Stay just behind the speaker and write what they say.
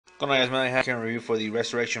Going on, guys, man, I have a review for the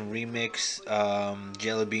Restoration Remix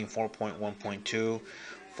Jelly Bean 4.1.2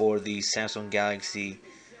 for the Samsung Galaxy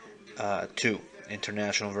 2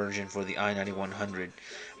 international version for the i9100.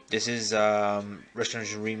 This is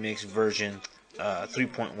Restoration Remix version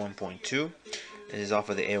 3.1.2. This is off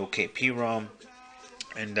of the AOKP ROM,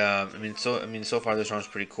 and so far this ROM is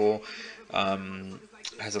pretty cool.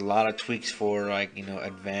 Has a lot of tweaks for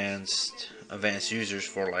advanced users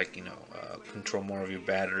for control more of your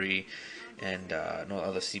battery and no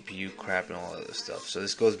other CPU crap and all other stuff. So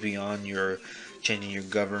this goes beyond your changing your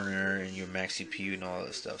governor and your max CPU and all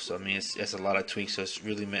that stuff. So I mean it's a lot of tweaks. So it's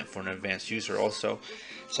really meant for an advanced user also.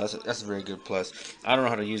 So that's a very good plus. I don't know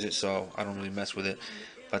how to use it, so I don't really mess with it.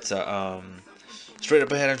 But straight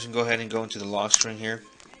up ahead, I'm just gonna go ahead and go into the lock screen here.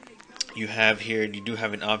 You do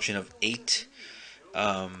have an option of eight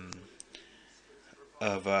custom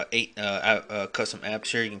apps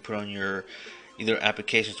here. You can put on your either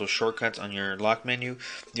applications or shortcuts on your lock menu.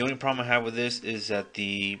 The only problem I have with this is that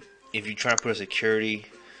if you try to put a security,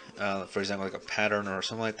 for example, like a pattern or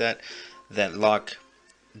something like that, that lock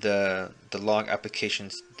the lock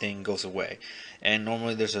applications thing goes away. And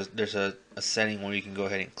normally there's a setting where you can go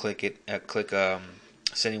ahead and click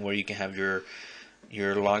setting where you can have your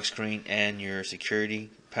lock screen and your security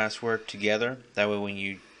password together. That way when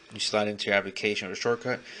you slide into your application or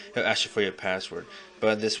shortcut, it'll ask you for your password.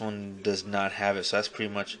 But this one does not have it, so that's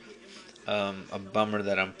pretty much a bummer.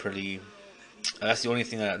 That's the only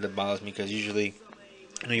thing that bothers me, because usually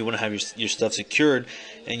you want to have your stuff secured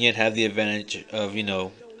and yet have the advantage of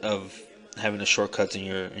having the shortcuts in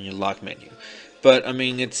your lock menu. But I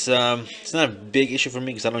mean, it's not a big issue for me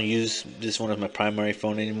because I don't use this one as my primary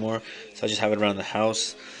phone anymore, so I just have it around the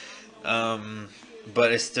house.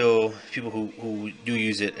 But it's still, people who do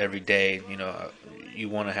use it every day, you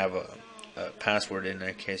want to have a password in there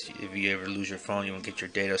in case if you ever lose your phone, you won't get your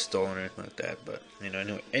data stolen or anything like that. But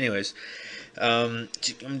anyways, I'm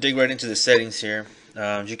gonna dig right into the settings here.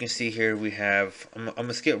 As you can see here, I'm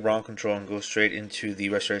gonna skip ROM control and go straight into the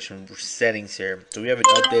restoration settings here. So we have an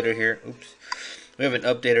updater here. We have an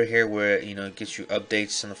updater here where it gets you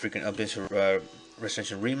updates on the frequent updates for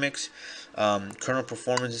Restoration Remix. Kernel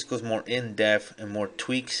performance, this goes more in depth and more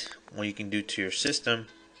tweaks what you can do to your system.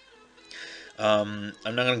 I'm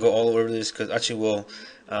not gonna go all over this because actually,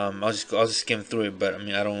 I'll just skim through it. But I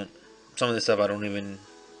mean, some of this stuff I don't even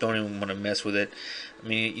want to mess with it. I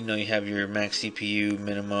mean, you have your max CPU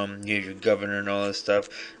minimum, you have your governor and all that stuff.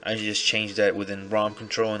 I just changed that within ROM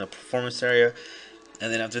control in the performance area.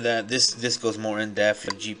 And then after that, this goes more in depth.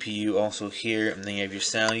 Like GPU also here, and then you have your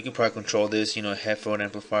sound. You can probably control this, headphone,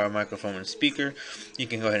 amplifier, microphone, and speaker. You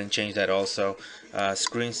can go ahead and change that also.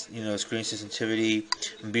 Screen sensitivity,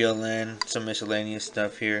 BLN, some miscellaneous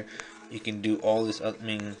stuff here. You can do all this. I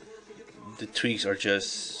mean, the tweaks are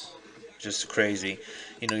just crazy.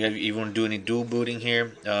 You want to do any dual booting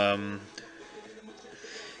here. I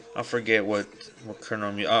forget what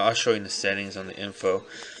kernel I'll show you in the settings on the info.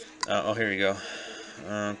 Oh, here we go.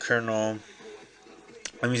 Kernel.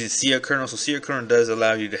 I'm using Cia kernel, so Cia kernel does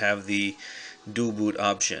allow you to have the dual boot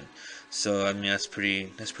option. So I mean that's pretty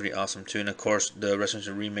awesome too. And of course the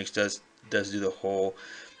Restoration Remix does do the whole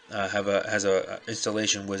has a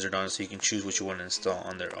installation wizard on it, so you can choose what you want to install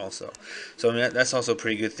on there also. So I mean that's also a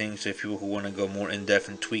pretty good thing. So if people who want to go more in depth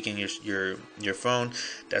in tweaking your phone,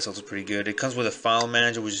 that's also pretty good. It comes with a file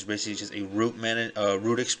manager, which is basically just a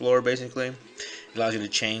root explorer basically. It allows you to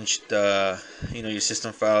change your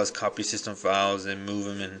system files, copy system files, and move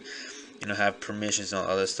them, and have permissions and all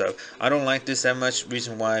other stuff. I don't like this that much.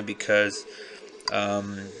 Reason why, because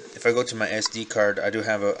if I go to my SD card, I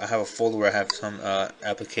have a folder where I have some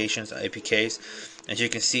applications, APKs. As you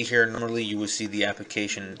can see here, normally you would see the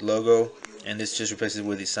application logo, and this just replaces it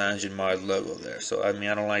with the CyanogenMod logo there. So I mean,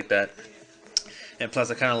 I don't like that. And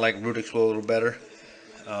plus, I kind of like Root Explorer a little better,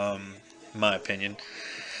 in my opinion.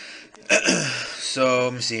 So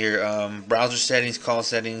let me see here. Browser settings, call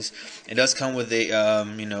settings. It does come with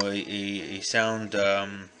a sound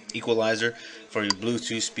equalizer for your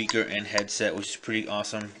Bluetooth speaker and headset, which is pretty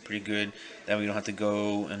awesome, pretty good. That way you don't have to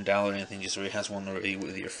go and download anything; just already has one already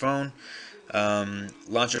with your phone.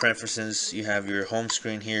 Launcher preferences. You have your home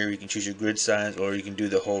screen here. You can choose your grid size, or you can do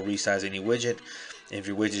the whole resize any widget. If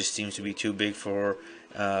your widget seems to be too big for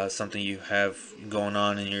something you have going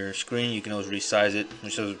on in your screen, you can always resize it,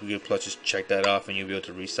 which is a good plus. Just check that off and you'll be able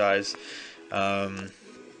to resize.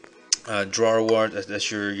 Drawer ward,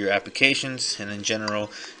 that's your applications, and in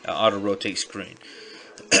general, auto rotate screen.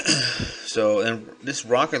 So, and this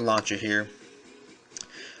rocket launcher here,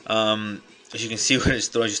 as you can see what it's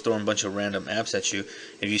throwing, just throwing a bunch of random apps at you.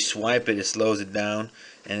 If you swipe it, it slows it down.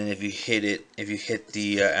 and then if you hit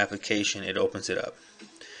the application, it opens it up.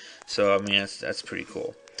 So I mean that's pretty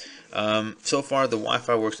cool. So far the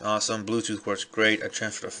Wi-Fi works awesome. Bluetooth works great. I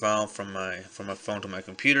transferred a file from my phone to my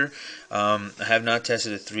computer. I have not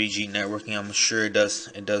tested the 3G networking. I'm sure it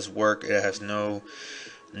does work. It has no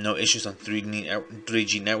issues on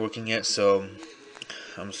 3G networking yet. So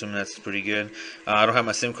I'm assuming that's pretty good. I don't have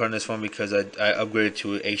my SIM card on this phone because I upgraded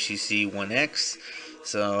to a HTC One X.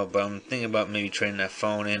 So, but I'm thinking about maybe trading that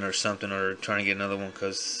phone in or something, or trying to get another one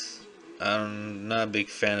because I'm not a big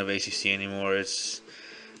fan of HTC anymore. It's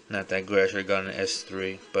not that great. I should have gotten an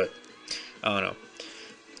S3, but I don't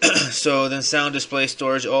know. So then sound, display,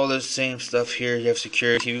 storage, all the same stuff here. You have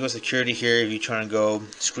security. If you go security here, if you try to go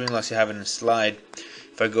screen locks, you have it in a slide.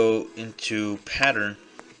 If I go into pattern,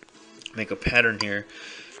 make a pattern here.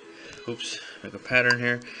 Oops, make a pattern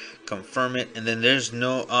here. Confirm it, and then there's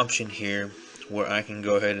no option here where I can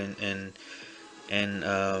go ahead and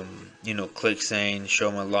you know, click saying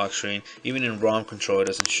show my lock screen. Even in ROM control, it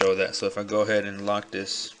doesn't show that. So if I go ahead and lock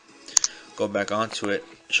this, go back onto it,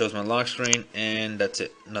 shows my lock screen, and that's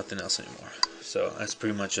it. Nothing else anymore. So that's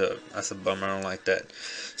pretty much that's a bummer. I don't like that.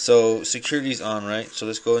 So security's on, right? So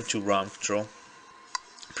let's go into ROM control.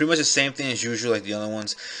 Pretty much the same thing as usual, like the other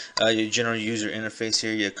ones. Your general user interface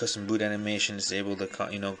here, your custom boot animation, disable the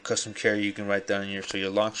you know, custom carry. You can write down your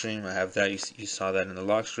lock screen. I have that. You saw that in the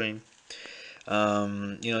lock screen.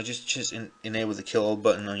 You know, just enable the kill all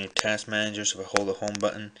button on your task manager. So if I hold the home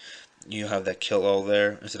button, you have that kill all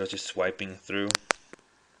there instead of just swiping through.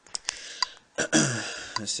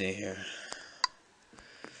 Let's see here.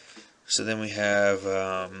 So then we have,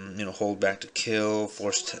 you know, hold back to kill,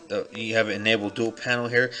 you have enabled dual panel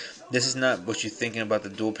here. This is not what you're thinking about, the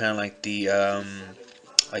dual panel like the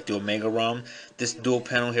Omega ROM. This dual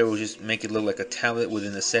panel here will just make it look like a tablet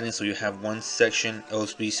within the settings. So you have one section, it will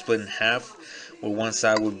be split in half, where one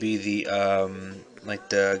side would be the, like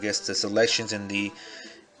the, I guess the selections, and the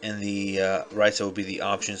right side will be the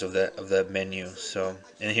options of that menu. So,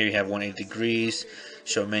 and here you have 180 degrees,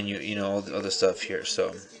 show menu, you know, all the other stuff here.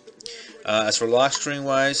 So. As for lock screen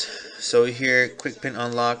wise, so here, quick pin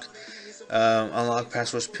unlock, unlock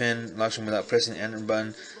passwords pin, lock screen without pressing the enter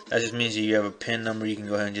button. That just means that you have a pin number. You can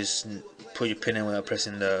go ahead and just put your pin in without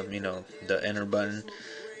pressing the, you know, the enter button.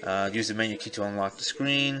 Use the menu key to unlock the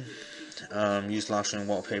screen. Use lock screen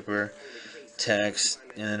wallpaper, text,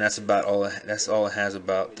 and then that's about all. That's all it has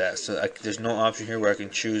about that. So there's no option here where I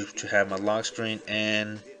can choose to have my lock screen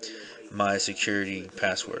and my security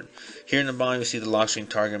password. Here in the bottom you see the lock screen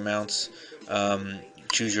target amounts.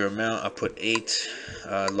 Choose your amount. I put 8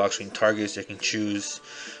 lock screen targets. I can choose,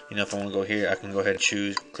 you know, if I want to go here, I can go ahead and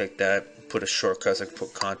choose, click that, put a shortcut. So I can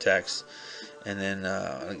put contacts, and then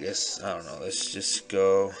I guess, I don't know, let's just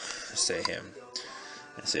go, let's say him,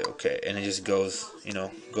 and say okay, and it just goes, you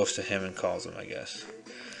know, goes to him and calls him, I guess.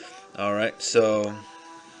 Alright, so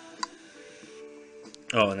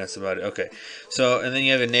oh, and that's about it. Okay, so and then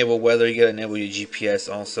you have enable weather. You gotta enable your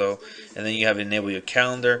GPS also, and then you have enable your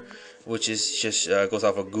calendar, which is just goes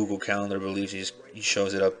off of Google Calendar. I believe it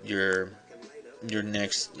shows it up your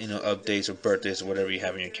next, you know, updates or birthdays or whatever you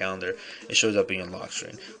have in your calendar. It shows up in your lock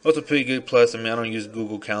screen. Also pretty good. Plus, I mean, I don't use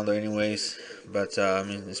Google Calendar anyways, but I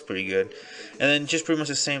mean, it's pretty good. And then just pretty much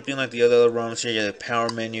the same thing like the other ROMs here. You have the power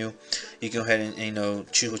menu. You can go ahead and, you know,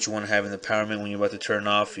 choose what you want to have in the power menu. When you're about to turn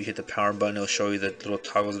off, you hit the power button. It'll show you the little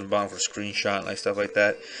toggles at the bottom for screenshot, like stuff like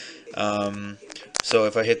that. So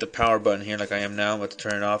if I hit the power button here, like I am now, I'm about to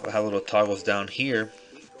turn it off. I have little toggles down here,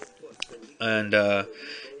 and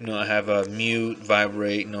you know, I have a mute,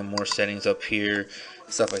 vibrate, you know, more settings up here,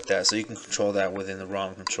 stuff like that. So you can control that within the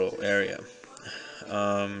ROM control area.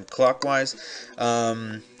 Clockwise,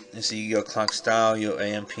 you see you go clock style, you go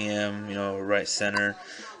AM, PM, you know, right, center.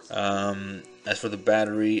 As for the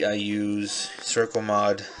battery, I use circle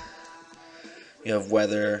mod. You have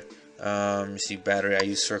weather. You see battery, I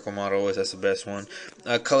use circle mod always. That's the best one.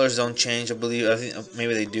 Colors don't change, I believe. I think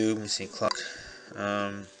maybe they do. Let me see. Clock.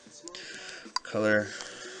 Color.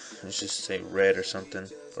 Let's just say red or something,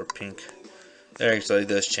 or pink. There, so it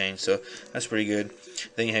does change, so that's pretty good.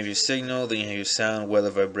 Then you have your signal, then you have your sound,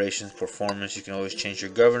 weather, vibrations, performance. You can always change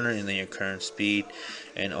your governor, and then your current speed,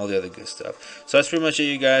 and all the other good stuff. So that's pretty much it,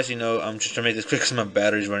 you guys. You know, I'm just trying to make this quick because my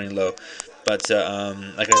battery's running low. But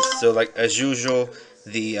like as usual,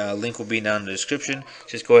 the link will be down in the description.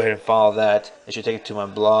 Just go ahead and follow that. It should take you to my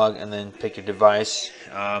blog, and then pick your device.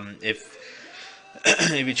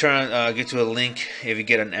 If you try to get to a link, if you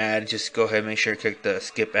get an ad, just go ahead and make sure you click the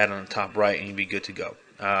skip ad on the top right, and you'll be good to go.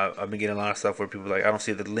 I've been getting a lot of stuff where people are like, I don't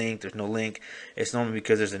see the link, there's no link. It's normally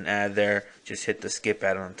because there's an ad there. Just hit the skip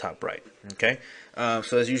ad on the top right. Okay.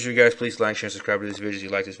 So as usual, guys, please like, share, subscribe to this video. If you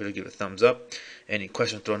like this video, give it a thumbs up. Any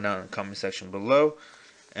questions, throw them down in the comment section below.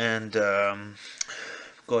 And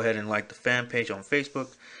go ahead and like the fan page on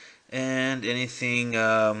Facebook. And anything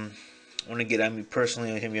want to get at me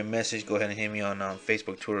personally, hit me a message, go ahead and hit me on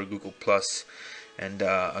Facebook, Twitter, Google Plus, and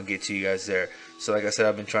I'll get to you guys there. So like I said,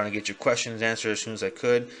 I've been trying to get your questions answered as soon as I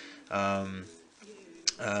could. You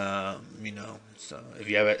know, so if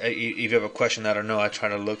you have a question that I don't know, I try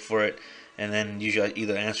to look for it, and then usually I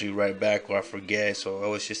either answer you right back or I forget. So I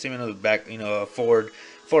always just send me another back, you know, a forward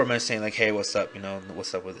message saying like, hey, what's up? You know,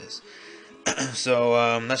 what's up with this?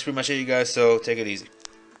 So that's pretty much it, you guys. So take it easy.